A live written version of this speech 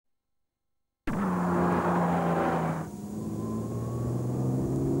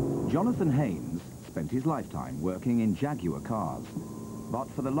Johnathan Heynes spent his lifetime working in Jaguar cars, but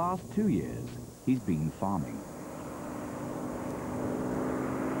for the last 2 years, he's been farming.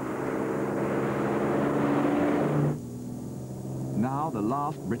 Now the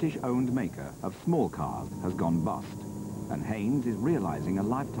last British-owned maker of small cars has gone bust, and Heynes is realizing a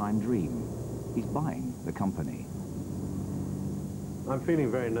lifetime dream. He's buying the company. I'm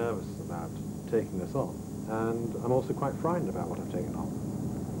feeling very nervous about taking this on, and I'm also quite frightened about what I've taken on.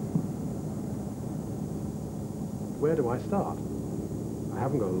 Where do I start? I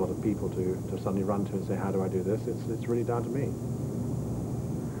haven't got a lot of people to suddenly run to and say, how do I do this? It's really down to me.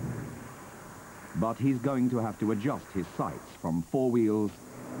 But he's going to have to adjust his sights from 4 wheels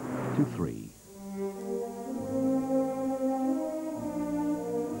to 3.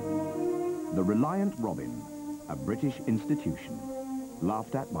 The Reliant Robin, a British institution,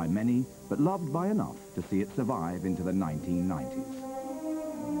 laughed at by many, but loved by enough to see it survive into the 1990s.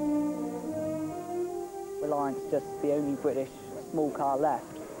 Reliant's just the only British small car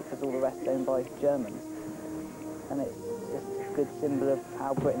left, because all the rest are owned by Germans. And it's just a good symbol of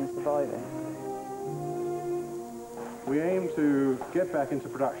how Britain's surviving. We aim to get back into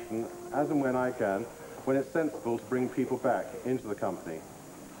production as and when I can, when it's sensible to bring people back into the company.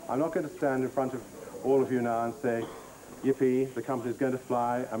 I'm not going to stand in front of all of you now and say, yippee, the company's going to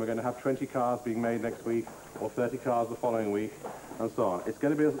fly, and we're going to have 20 cars being made next week, or 30 cars the following week, and so on. It's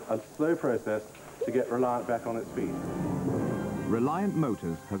going to be a slow process to get Reliant back on its feet. Reliant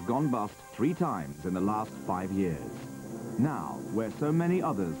Motors has gone bust 3 times in the last 5 years. Now, where so many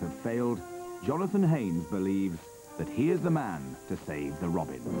others have failed, Johnathan Heynes believes that he is the man to save the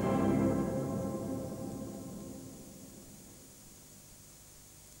Robin.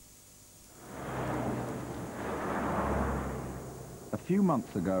 A few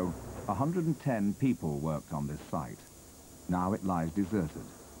months ago, 110 people worked on this site. Now it lies deserted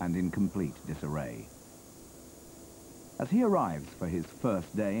and in complete disarray. As he arrives for his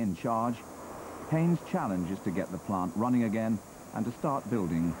first day in charge, Heynes' challenge is to get the plant running again and to start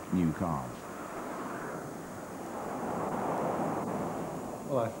building new cars.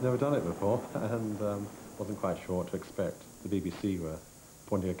 Well, I've never done it before, and wasn't quite sure what to expect. The BBC were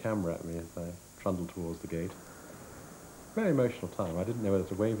pointing a camera at me as I trundled towards the gate. Very emotional time. I didn't know whether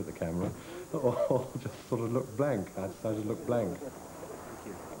to wave at the camera or just sort of look blank. I decided to look blank.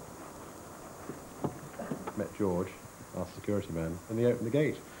 Met George, our security man, and he opened the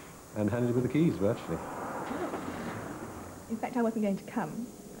gate and handed me the keys, virtually. In fact, I wasn't going to come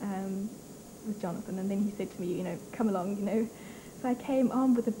with Johnathan, and then he said to me, you know, come along, you know. So I came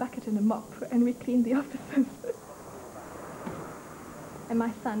armed with a bucket and a mop, and we cleaned the offices. And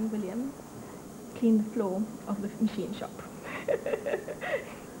my son, William, cleaned the floor of the machine shop.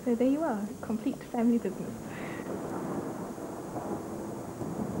 So there you are, complete family business.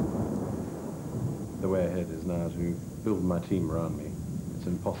 The way ahead is now to build my team around me. It's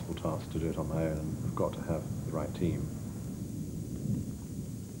an impossible task to do it on my own, and I've got to have the right team.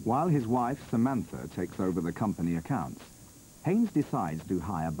 While his wife, Samantha, takes over the company accounts, Heynes decides to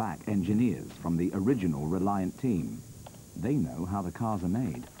hire back engineers from the original Reliant team. They know how the cars are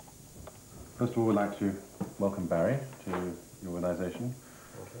made. First of all, we'd like to welcome Barry to the organisation.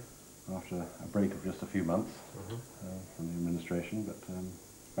 Okay. After a break of just a few months from the administration, but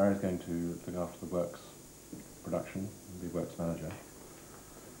Barry's going to look after the works production and be works manager.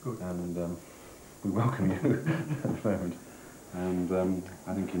 Good. And we welcome you at the moment. And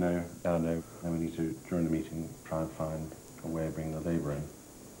I think you know, then we need to, during the meeting, try and find a way of bringing the labour in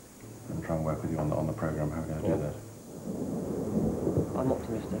and try and work with you on the programme, how we're going to do that. I'm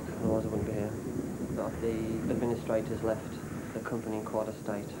optimistic, otherwise I wouldn't be here. But the administrators left the company in quite a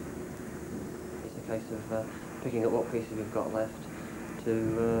state. It's a case of picking up what pieces we've got left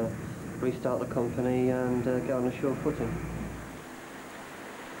to restart the company and get on a sure footing.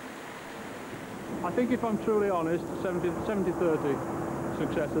 I think if I'm truly honest, 70-30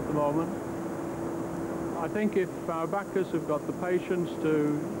 success at the moment. I think if our backers have got the patience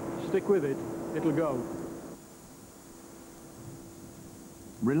to stick with it, it'll go.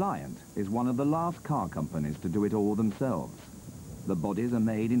 Reliant is one of the last car companies to do it all themselves. The bodies are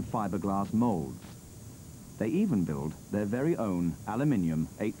made in fiberglass moulds. They even build their very own aluminium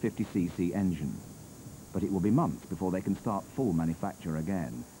 850cc engine. But it will be months before they can start full manufacture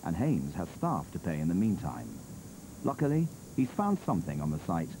again, and Heynes has staff to pay in the meantime. Luckily, he's found something on the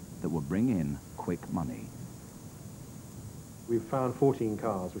site that will bring in quick money. We've found 14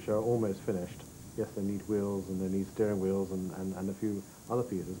 cars which are almost finished. Yes, they need wheels and they need steering wheels and a few other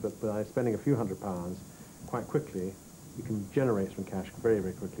pieces, but by spending a few £100 quite quickly, you can generate some cash very,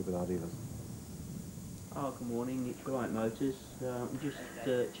 very quickly with our dealers. Oh, good morning, it's Reliant Motors. I'm just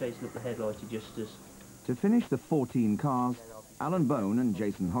chasing up the headlight adjusters. To finish the 14 cars, Alan Bone and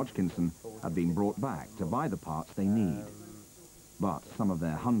Jason Hodgkinson have been brought back to buy the parts they need. But some of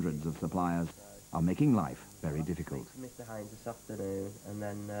their hundreds of suppliers are making life very difficult. Mr. Heynes this afternoon, and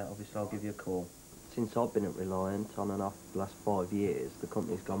then obviously I'll give you a call. Since I've been at Reliant, on and off the last 5 years, the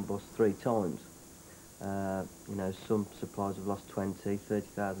company's gone bust 3 times. You know, some suppliers have lost £20,000,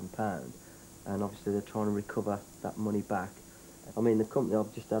 £30,000, and obviously they're trying to recover that money back. I mean, the company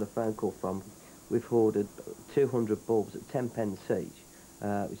I've just had a phone call from, we've ordered 200 bulbs at 10 pence each,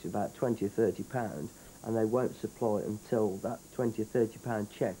 which is about £20 or £30, and they won't supply it until that £20 or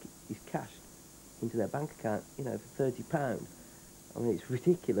 £30 cheque is cashed into their bank account, you know, for £30. I mean, it's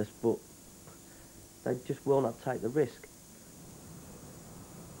ridiculous, but they just will not take the risk.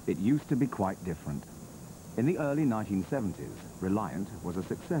 It used to be quite different. In the early 1970s, Reliant was a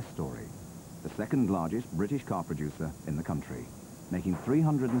success story, the second largest British car producer in the country, making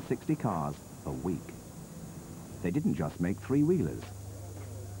 360 cars a week. They didn't just make three-wheelers.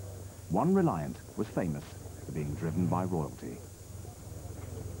 One Reliant was famous for being driven by royalty.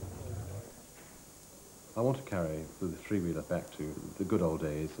 I want to carry the three-wheeler back to the good old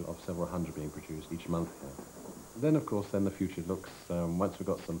days of several hundred being produced each month here. Then, of course, then the future looks, once we've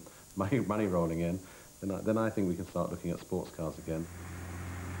got some money rolling in, then I think we can start looking at sports cars again.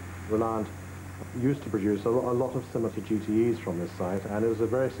 Reliant used to produce a lot of similar to GTEs from this site, and it was a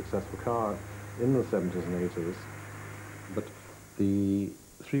very successful car in the 70s and 80s. But the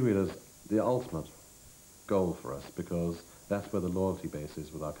three-wheeler's the ultimate goal for us, because that's where the loyalty base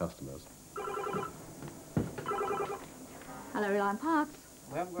is with our customers. Hello, Reliant Parts.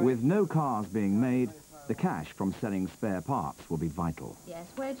 With no cars being made, the cash from selling spare parts will be vital. Yes,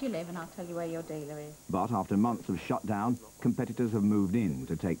 where do you live? And I'll tell you where your dealer is. But after months of shutdown, competitors have moved in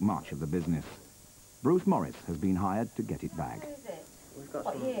to take much of the business. Bruce Morris has been hired to get it back. Who is it? We've got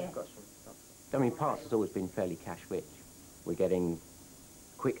What some, year? we've got some. I mean, parts has always been fairly cash rich. We're getting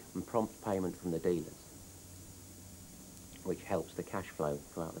quick and prompt payment from the dealers, which helps the cash flow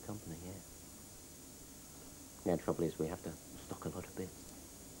throughout the company, yeah. The trouble is we have to stock a lot of bits.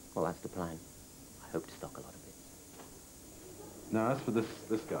 Well, that's the plan. I hope to stock a lot of bits. Now, as for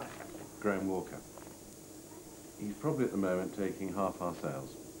this guy, Graham Walker, he's probably at the moment taking half our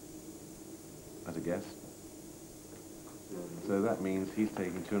sales, at a guess. So that means he's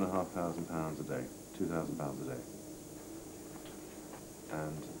taking £2,500 a day, £2,000 a day.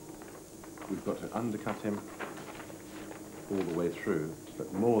 And we've got to undercut him all the way through,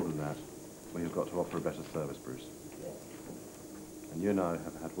 but more than that, we've got to offer a better service, Bruce. And you and I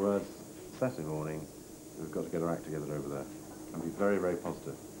have had words Saturday morning that we've got to get our act together over there and be very, very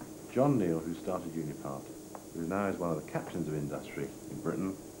positive. John Neal, who started Unipart, who now is one of the captains of industry in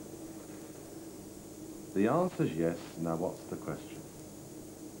Britain, the answer's yes, now what's the question?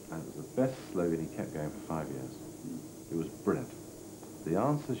 And it was the best slogan he kept going for 5 years. It was brilliant. The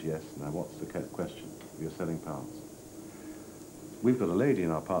answer's yes, now what's the question? You're selling parts. We've got a lady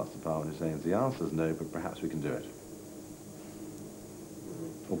in our parts department who's saying the answer's no, but perhaps we can do it.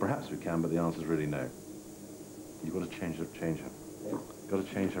 Or perhaps we can, but the answer's really no. You've got to change her. Yeah. Got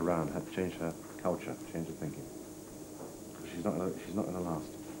to change her around, change her culture, change her thinking. She's not going to last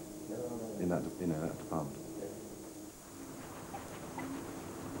in that department.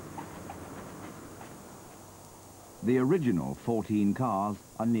 The original 14 cars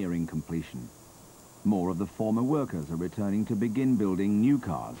are nearing completion. More of the former workers are returning to begin building new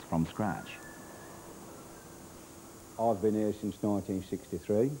cars from scratch. I've been here since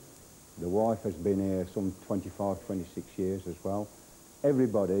 1963. The wife has been here some 25, 26 years as well.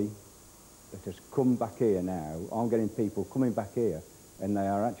 Everybody that has come back here now, I'm getting people coming back here and they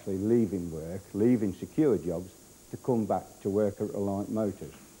are actually leaving work, leaving secure jobs to come back to work at Reliant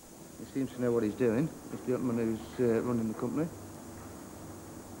Motors. He seems to know what he's doing. This gentleman who's running the company.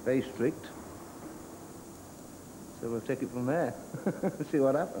 Very strict. So we'll take it from there. See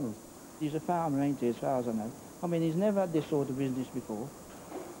what happens. He's a farmer, ain't he, as far as I know. I mean, he's never had this sort of business before.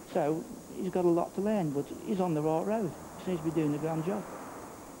 So he's got a lot to learn, but he's on the right road. He seems to be doing a grand job.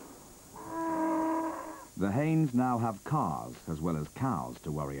 The Heynes now have cars as well as cows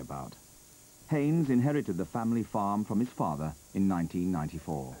to worry about. Heynes inherited the family farm from his father in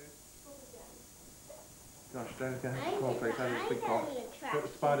 1994. Gosh, don't get cornflakes out of this big pot. But the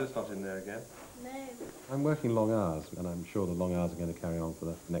spider's not in there again. No. I'm working long hours, and I'm sure the long hours are going to carry on for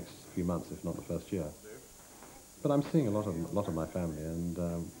the next few months, if not the first year. But I'm seeing a lot of my family,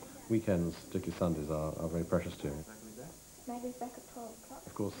 and weekends, particularly Sundays, are very precious to me. Maybe back at 12 o'clock.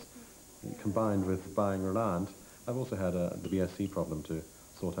 Of course, combined with buying Reliant, I've also had the BSC problem to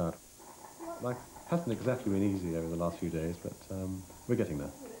sort out. Like Hasn't exactly been easy over the last few days, but we're getting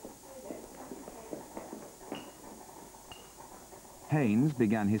there. Heynes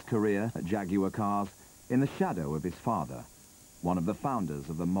began his career at Jaguar Cars in the shadow of his father, one of the founders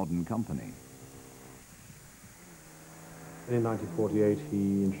of the modern company. In 1948,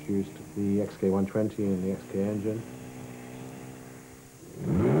 he introduced the XK120 and the XK engine.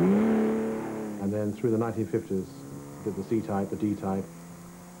 And then through the 1950s, did the C-type, the D-type.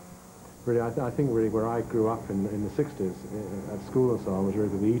 Really, I think really where I grew up in the 60s, at school and so on, was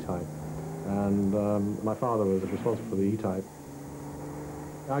really the E-type. And my father was responsible for the E-type.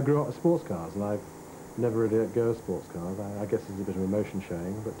 I grew up with sports cars, and I've never really let go of sports cars. I guess it's a bit of emotion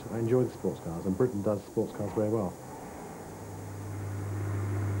showing, but I enjoy the sports cars, and Britain does sports cars very well.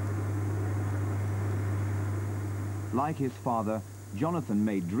 Like his father, Johnathan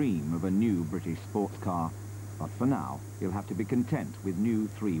may dream of a new British sports car, but for now, he'll have to be content with new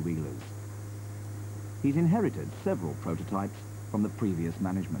three-wheelers. He's inherited several prototypes from the previous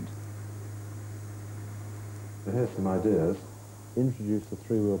management. So here's some ideas. Introduce the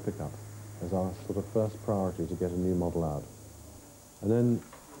three-wheel pickup as our sort of first priority to get a new model out. And then,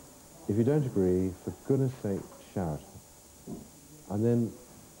 if you don't agree, for goodness sake, shout. And then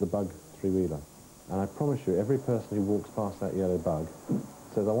the bug three-wheeler. And I promise you, every person who walks past that yellow bug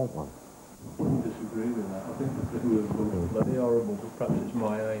says, I want one. I wouldn't disagree with that. I think the three-wheel bug is bloody horrible, but perhaps it's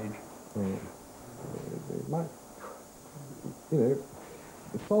my age. It might, you know,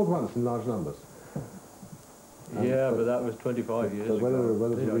 it's sold once in large numbers. Yeah, but that was 25 years ago.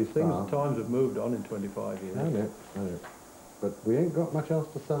 Whether times have moved on in 25 years. I know. But we ain't got much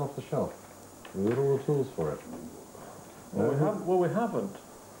else to sell off the shelf. We've got all the tools for it. We haven't.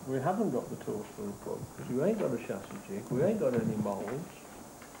 We haven't got the tools for the bug, because we ain't got a chassis jig, we ain't got any moulds.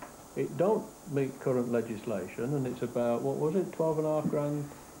 It don't meet current legislation, and it's about, what was it, 12.5 grand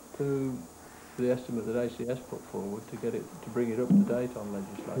to the estimate that ACS put forward to get it, to bring it up to date on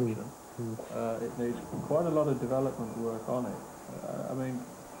legislation. It needs quite a lot of development work on it. I mean,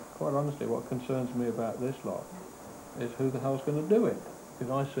 quite honestly, what concerns me about this lot is who the hell's going to do it,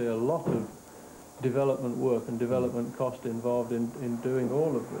 because I see a lot of development work and development cost involved in doing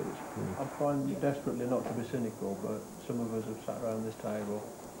all of these. I'm trying desperately not to be cynical, but some of us have sat around this table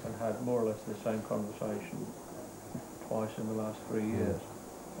and had more or less the same conversation twice in the last 3 years,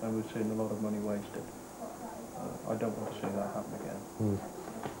 and we've seen a lot of money wasted. I don't want to see that happen again.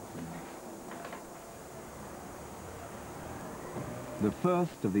 The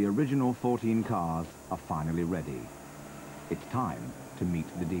first of the original 14 cars are finally ready. It's time to meet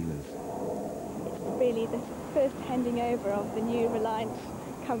the dealers. Really the first handing over of the new Reliant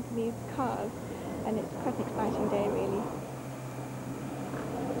company's cars, and it's quite an exciting day really.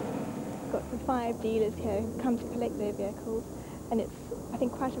 We've got the 5 dealers here who come to collect their vehicles, and it's, I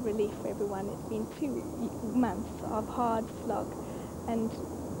think, quite a relief for everyone. It's been 2 months of hard slog, and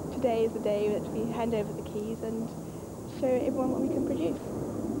today is the day that we hand over the keys and show everyone what we can produce.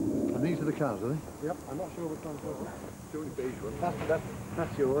 And these are the cars, are they? Yep, I'm not sure which one's yours. The only beige one.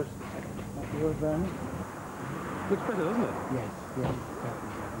 That's yours. That's yours, Bernie. Looks better, doesn't it? Yes.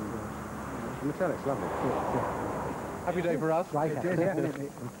 The metallic's lovely. Yeah. Happy day for us. Right, yeah.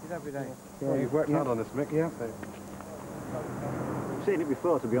 It's every day. Well, you've worked hard on this, Mick. Yeah. So. I've seen it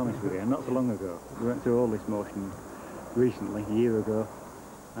before, to be honest with you, not so long ago. We went through all this motion recently, a year ago.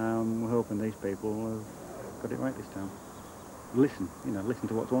 We're hoping these people have got it right this time. Listen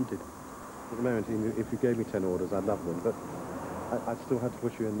to what's wanted. At the moment, if you gave me 10 orders, I'd love them, but I'd still have to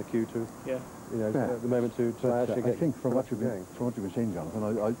put you in the queue to, at the moment to actually get. I think from what you've been saying, Jonathan,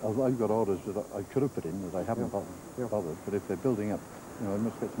 I've got orders that I could have put in that I haven't bothered, but if they're building up, I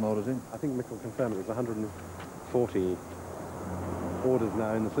must get some orders in. I think Mick will confirm there's 140 orders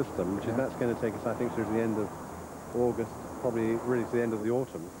now in the system, which is that's going to take us, I think, through to the end of August, probably really to the end of the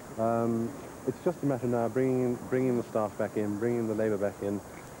autumn. It's just a matter now of bringing the staff back in, bringing the labour back in,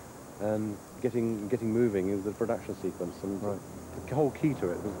 and getting moving is the production sequence. And the whole key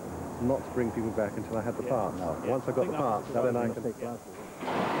to it was not to bring people back until I had the parts. No. Once I got the parts, then I can.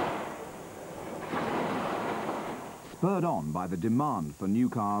 Spurred on by the demand for new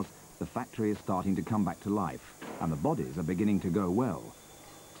cars, the factory is starting to come back to life, and the bodies are beginning to go well.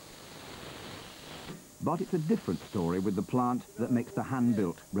 But it's a different story with the plant that makes the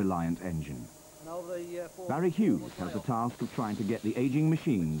hand-built Reliant engine. Barry Hughes has the task of trying to get the aging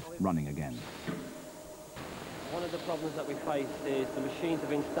machines running again. One of the problems that we face is the machines have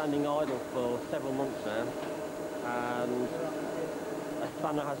been standing idle for several months now, and a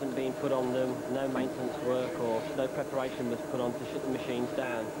spanner hasn't been put on them, no maintenance work or no preparation was put on to shut the machines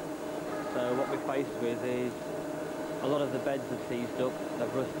down. So what we're faced with is a lot of the beds have seized up,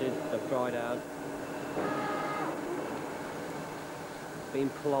 they've rusted, they've dried out, Being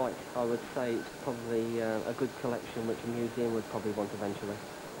polite, I would say it's probably a good collection which a museum would probably want eventually.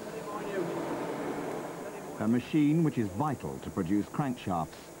 A machine which is vital to produce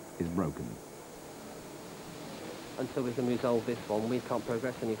crankshafts is broken. Until we can resolve this one, we can't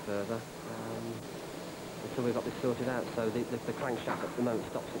progress any further until we've got this sorted out. So the crankshaft at the moment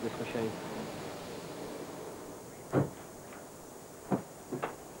stops at this machine.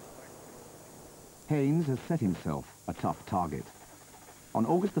 Heynes has set himself a tough target. On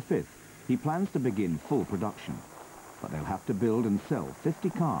August the 5th, he plans to begin full production, but they'll have to build and sell 50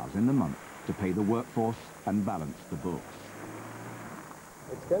 cars in the month to pay the workforce and balance the books.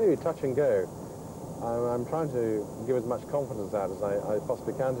 It's going to be touch and go. I'm trying to give as much confidence out as I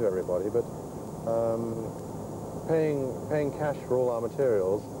possibly can to everybody, but paying cash for all our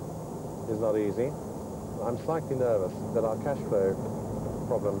materials is not easy. I'm slightly nervous that our cash flow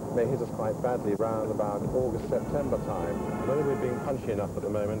problem may hit us quite badly round about August, September time. Whether we're being punchy enough at the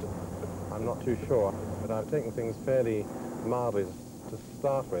moment, I'm not too sure, but I've taken things fairly mildly to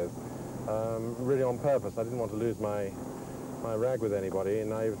start with, really on purpose. I didn't want to lose my rag with anybody,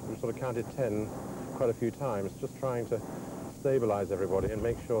 and I've sort of counted 10 quite a few times, just trying to stabilize everybody and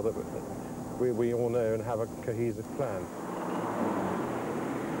make sure that we all know and have a cohesive plan.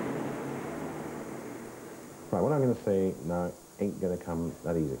 Right, what I'm going to say now ain't going to come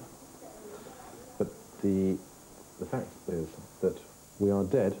that easy. But the fact is that we are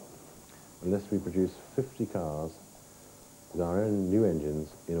dead unless we produce 50 cars with our own new engines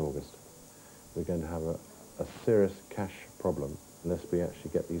in August. We're going to have a serious cash problem unless we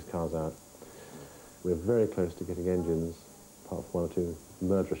actually get these cars out. We're very close to getting engines, apart from 1 or 2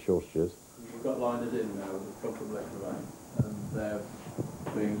 murderous shortages. We've got liners in now that come from Reliant, and they're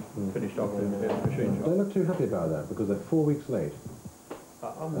being finished off in the machine shop. Don't look too happy about that, because they're 4 weeks late.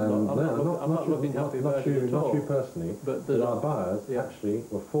 I'm not looking happy about it at all. Not you personally, but our buyers actually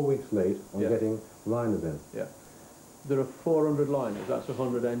were 4 weeks late on getting liners in. Yeah. There are 400 liners, that's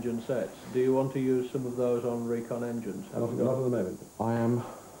 100 engine sets. Do you want to use some of those on recon engines? Not at the moment. I am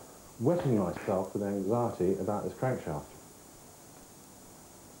wetting myself with anxiety about this crankshaft.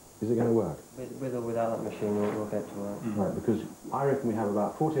 Is it going to work? With or without that machine, we'll get to work. Right, because I reckon we have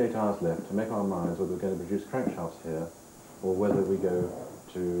about 48 hours left to make our minds whether we're going to produce crankshafts here or whether we go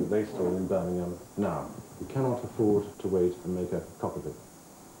to Laystall in Birmingham now. We cannot afford to wait and make a cop of it.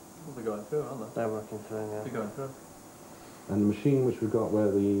 Well, they're going through, aren't they? They're working through, yeah. They're going through. And the machine which we've got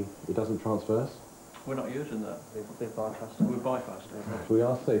where it doesn't transverse? We're not using that. We're bypassed it. We're bypassed it. So we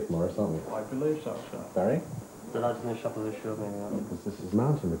are safe, Morris, aren't we? I believe so, sir. Barry? The lads in the shop have assured me that. Because this is a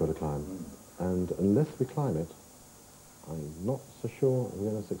mountain we've got to climb. And unless we climb it, I'm not so sure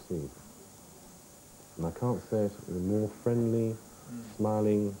we're going to succeed. And I can't say it with a more friendly,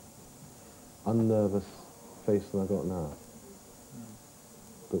 smiling, unnervous face than I've got now.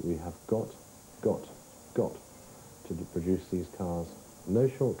 But we have got to produce these cars. No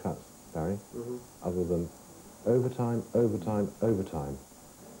shortcuts, Barry, other than overtime, overtime.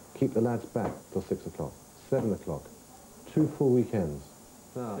 Keep the lads back till 6 o'clock, 7 o'clock, 2 full weekends.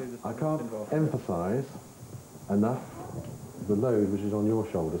 I can't emphasise enough the load which is on your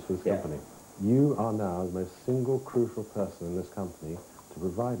shoulders for this company. You are now the most single crucial person in this company to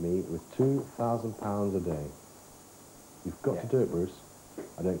provide me with £2,000 a day. You've got to do it, Bruce.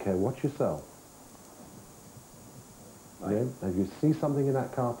 I don't care what you sell. Right. You know, if you see something in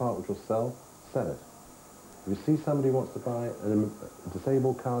that car park which will sell it. If you see somebody who wants to buy a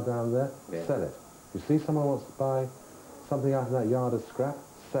disabled car down there, sell it. If you see someone who wants to buy something out of that yard as scrap,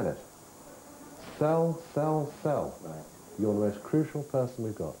 sell it. Sell. Right. You're the most crucial person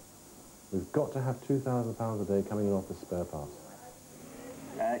we've got. We've got to have £2,000 a day coming in off the spare parts.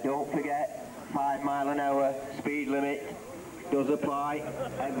 Don't forget, 5 mile an hour speed limit does apply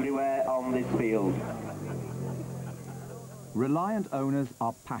everywhere on this field. Reliant owners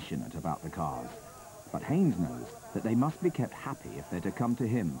are passionate about the cars, but Heynes knows that they must be kept happy if they're to come to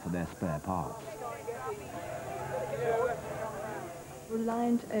him for their spare parts.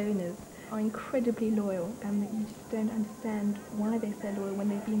 Reliant owners are incredibly loyal, and you just don't understand why they're so loyal when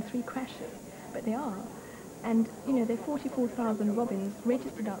they've been 3 crashes, but they are. And, you know, there are 44,000 Robins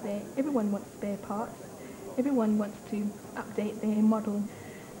registered out there. Everyone wants spare parts. Everyone wants to update their model,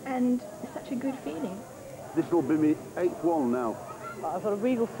 and it's such a good feeling. This will be my 8th one now. I've got a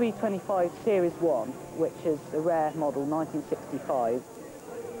Regal 325 Series 1, which is a rare model, 1965.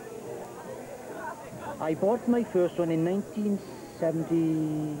 I bought my first one in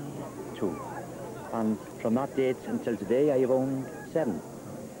 1972, and from that date until today I have owned 7.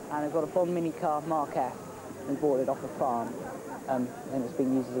 And I've got a Bond Mini car Mark F, and bought it off a farm, and it's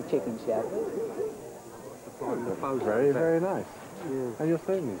been used as a chicken shed. on the photos. Very, very nice. Yeah. And you're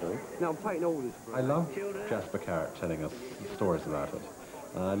staying these, are you? No, I'm taking orders for it. I love Jasper Carrott telling us stories about it.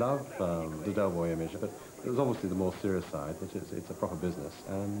 I love the Del Boy image, but there's obviously the more serious side, that it's a proper business,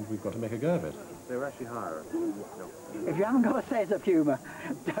 and we've got to make a go of it. They were actually higher. If you haven't got a sense of humour,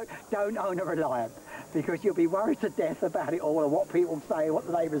 don't own a Reliant, because you'll be worried to death about it all and what people say, what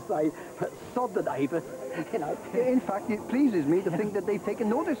the neighbours say, but sod the neighbours, you know. In fact, it pleases me to think that they've taken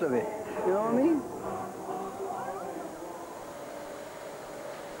notice of it. You know what I mean?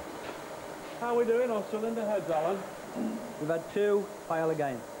 How are we doing on cylinder heads, Alan? We've had 2 fail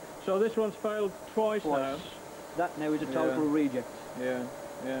again. So this one's failed twice now. That now is a total reject. Yeah,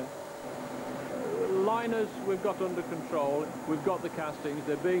 yeah. Liners we've got under control. We've got the castings,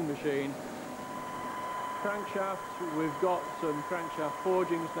 they're being machined. Crankshafts, we've got some crankshaft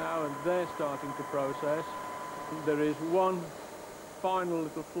forgings now and they're starting to process. There is one final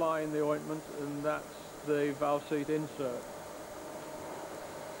little fly in the ointment and that's the valve seat insert.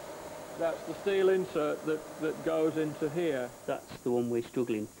 That's the steel insert that goes into here. That's the one we're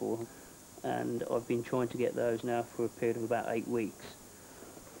struggling for, and I've been trying to get those now for a period of about 8 weeks.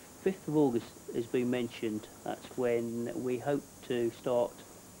 5th of August has been mentioned. That's when we hope to start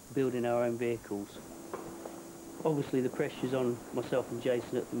building our own vehicles. Obviously the pressure's on myself and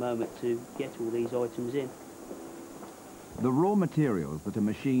Jason at the moment to get all these items in. The raw materials that are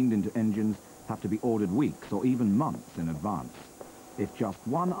machined into engines have to be ordered weeks or even months in advance. If just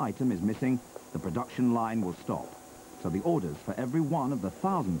one item is missing, the production line will stop. So the orders for every one of the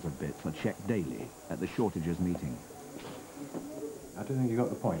thousands of bits are checked daily at the shortages meeting. I don't think you got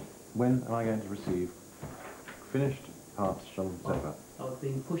the point. When am I going to receive finished parts from Zephyr? I've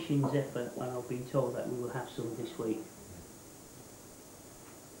been pushing Zephyr and I've been told that we will have some this week.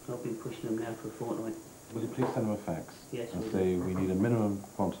 I've been pushing them now for a fortnight. Will you please send them a fax? Yes, and we say will. we need a minimum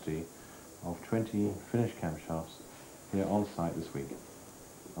quantity of 20 finished camshafts here on site this week.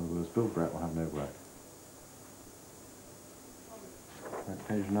 Otherwise, Bill Brett will have no work. Right,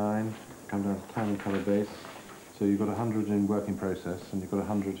 page 9, come down to time and colour base. So you've got 100 in working process and you've got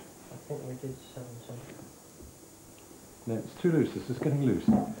 100... I think we did 7 something. No, it's too loose, this is getting loose.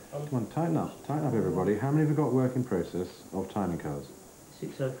 Come on, tighten up everybody. How many have we got working process of timing colours?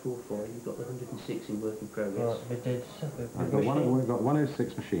 6044, you've got the 106 in work in progress. Right, we did... We've got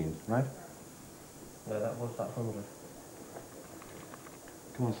 106 machines, right? No, that was that 100.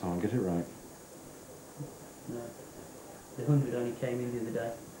 Come on, Simon, get it right. No, the 100 only came in the other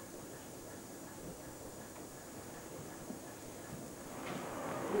day.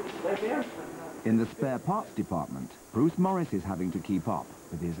 In the spare parts department, Bruce Morris is having to keep up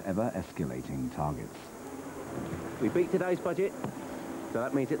with his ever-escalating targets. We beat today's budget, so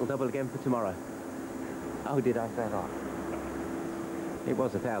that means it'll double again for tomorrow. Oh, did I say that? It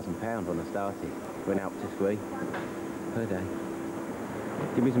was £1,000 when I started. Went out to squee per day.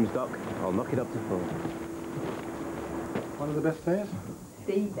 Give me some stock, I'll knock it up to full. One of the best days?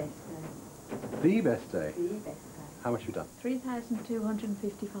 The best day. The best day? The best day. How much have you done?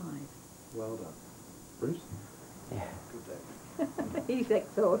 3,255. Well done. Bruce? Yeah. Good day. He's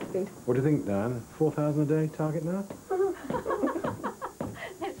exhausted. What do you think, Dan? 4,000 a day target now?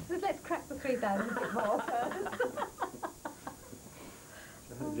 let's crack the 3,000 a bit more first.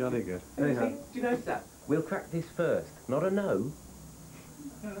 Jolly good. Anyhow. Do you notice that? We'll crack this first, not a no.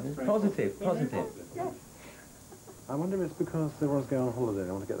 It's positive, positive. Yes. I wonder if it's because everyone's going on holiday,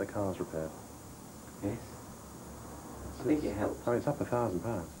 they want to get their cars repaired. Yes. I think it helps. I mean, it's up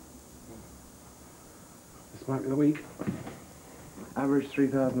 £1,000. This might be the week. Average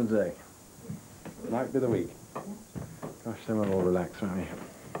 3,000 a day. Might be the week. Gosh, then we'll all relax, won't we?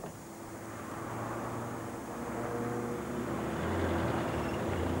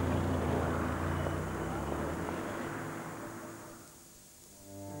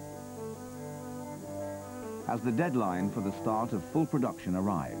 As the deadline for the start of full production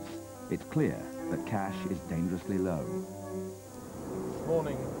arrives, it's clear that cash is dangerously low. This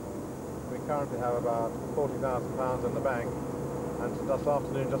morning, we currently have about £40,000 in the bank, and this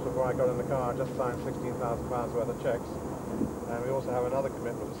afternoon, just before I got in the car, I just signed £16,000 worth of cheques. And we also have another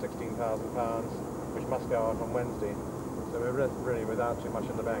commitment of £16,000, which must go out on Wednesday. So we're really without too much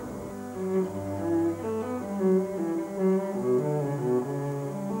in the bank.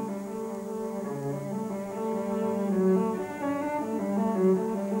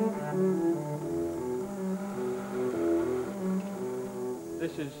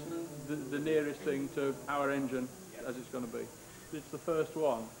 This is the nearest thing to our engine as it's going to be. It's the first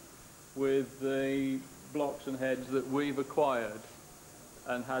one with the blocks and heads that we've acquired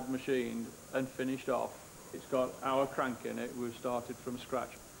and had machined and finished off. It's got our crank in it. We've started from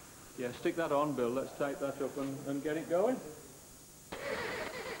scratch. Yeah, stick that on, Bill. Let's take that up and get it going.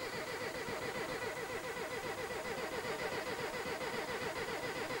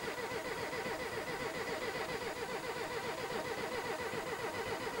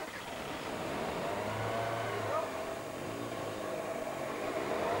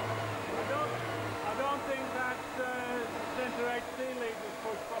 I don't think that centre 8 steel lead was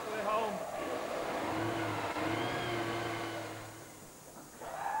pushed properly home.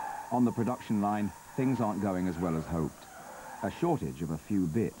 On the production line, things aren't going as well as hoped. A shortage of a few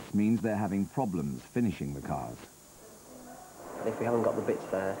bits means they're having problems finishing the cars. If we haven't got the bits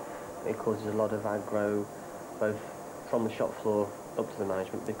there, it causes a lot of aggro, both from the shop floor up to the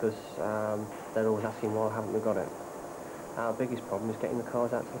management, because they're always asking, why haven't we got it? Our biggest problem is getting the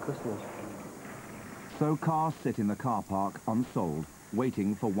cars out to the customers. So cars sit in the car park unsold,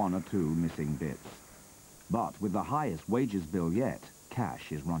 waiting for 1 or 2 missing bits. But with the highest wages bill yet,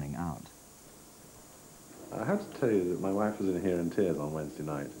 cash is running out. I have to tell you that my wife was in here in tears on Wednesday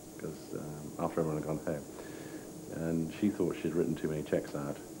night, because after everyone had gone home, and she thought she'd written too many cheques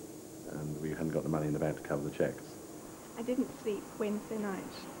out, and we hadn't got the money in the bank to cover the cheques. I didn't sleep Wednesday night.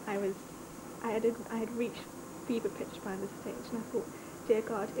 I had reached fever pitch by this stage, and I thought, dear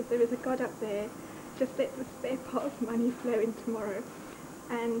God, if there is a God up there, just let the spare parts money flow in tomorrow.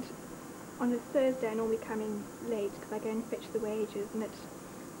 And on a Thursday, I normally come in late because I go and fetch the wages, and at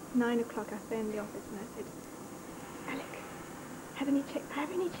 9 o'clock I phoned the office and I said, Alec, have any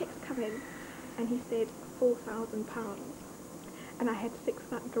checks come in? And he said, £4,000. And I had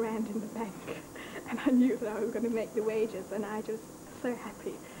 £6 grand in the bank, and I knew that I was going to make the wages, and I was so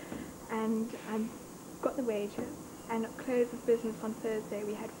happy. And I got the wages, and at close of business on Thursday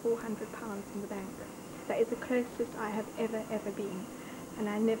we had £400 in the bank. That is the closest I have ever been, and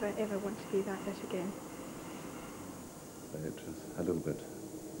I never ever want to be like that again. It was a little bit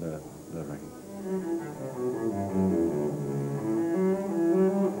nerve-wracking.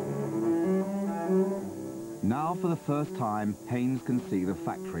 Now, for the first time, Heynes can see the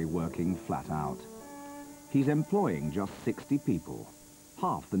factory working flat out. He's employing just 60 people,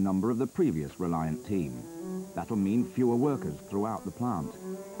 half the number of the previous Reliant team. That'll mean fewer workers throughout the plant,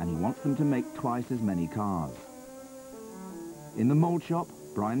 and he wants them to make twice as many cars. In the mould shop,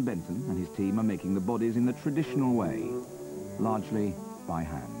 Brian Benton and his team are making the bodies in the traditional way, largely by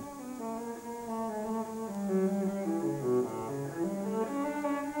hand.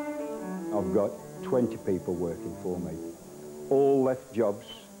 I've got 20 people working for me. All left jobs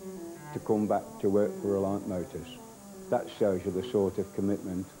to come back to work for Reliant Motors. That shows you the sort of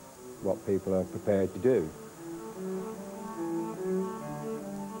commitment what people are prepared to do.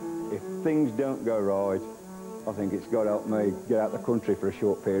 If things don't go right, I think it's got to help me get out of the country for a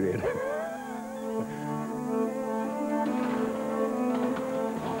short period.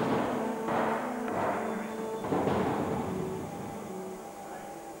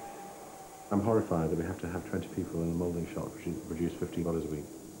 I'm horrified that we have to have 20 people in a moulding shop produce 15 bodies a week.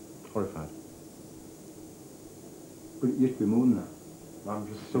 Horrified. But it used to be more than that. I'm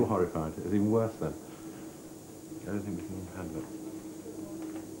just so horrified. It's even worse then. I don't think we can handle it.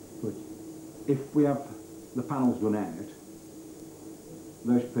 But if we have the panels done out,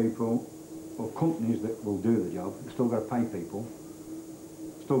 those people, or companies that will do the job, have still got to pay people,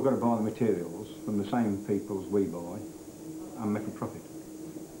 still got to buy the materials from the same people as we buy, and make a profit.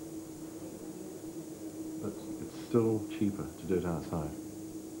 But it's still cheaper to do it outside.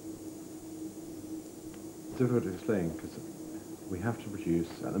 It's difficult to explain because we have to produce,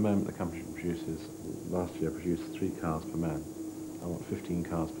 at the moment the company produces, last year produced 3 cars per man. I want 15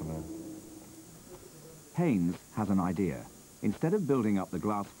 cars per man. Heynes has an idea. Instead of building up the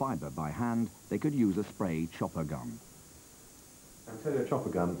glass fibre by hand, they could use a spray chopper gun. Instead of a chopper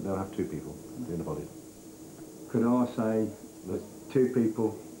gun, they'll have 2 people doing the body. Could I say that 2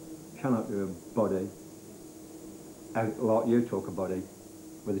 people cannot do a body, like you talk a body,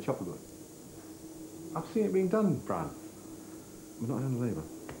 with a chopper gun? I've seen it being done, Brian. We're not under labour.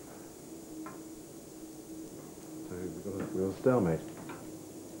 So we've got a stalemate.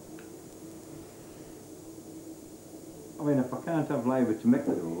 I mean, if I can't have labour to make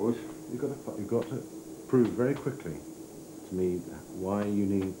the doors... You've got to prove very quickly to me why you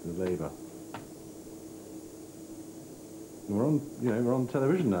need the labour. We're on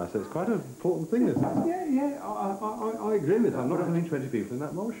television now, so it's quite an important thing, this is. Yeah, I agree with that. I'm not having 20 people in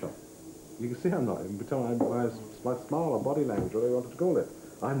that mould shop. You can see I'm not, every time my smile or body language, whatever you wanted to call it.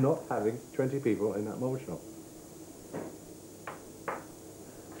 I'm not having 20 people in that mould shop.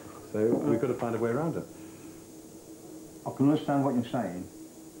 So we've got to find a way around it. I can understand what you're saying,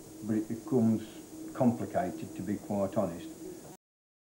 but it becomes complicated, to be quite honest,